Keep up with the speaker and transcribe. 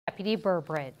Deputy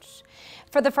Burbridge.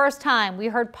 For the first time, we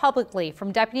heard publicly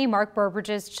from Deputy Mark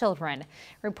Burbridge's children.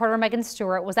 Reporter Megan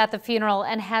Stewart was at the funeral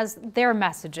and has their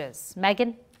messages.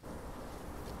 Megan?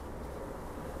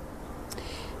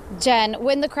 Jen,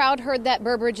 when the crowd heard that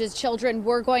Burbridge's children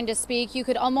were going to speak, you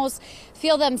could almost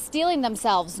feel them steeling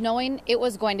themselves, knowing it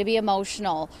was going to be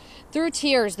emotional. Through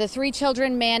tears, the three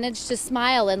children managed to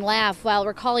smile and laugh while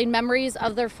recalling memories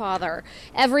of their father.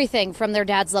 Everything from their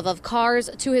dad's love of cars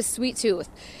to his sweet tooth.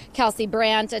 Kelsey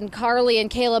Brandt and Carly and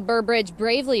Caleb Burbridge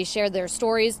bravely shared their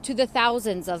stories to the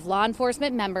thousands of law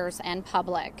enforcement members and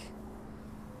public.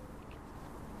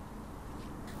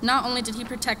 Not only did he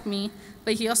protect me,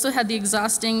 but he also had the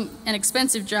exhausting and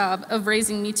expensive job of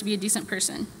raising me to be a decent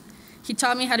person. He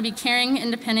taught me how to be caring,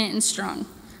 independent, and strong.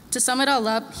 To sum it all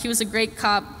up, he was a great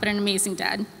cop, but an amazing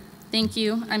dad. Thank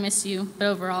you, I miss you, but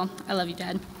overall, I love you,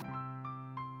 Dad.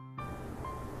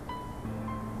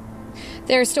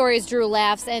 Their stories drew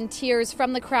laughs and tears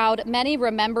from the crowd, many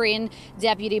remembering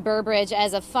Deputy Burbridge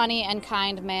as a funny and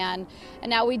kind man. And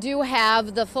now we do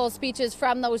have the full speeches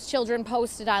from those children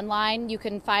posted online. You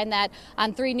can find that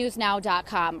on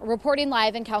 3newsnow.com. Reporting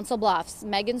live in Council Bluffs,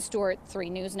 Megan Stewart, 3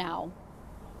 News Now.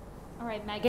 All right, Megan.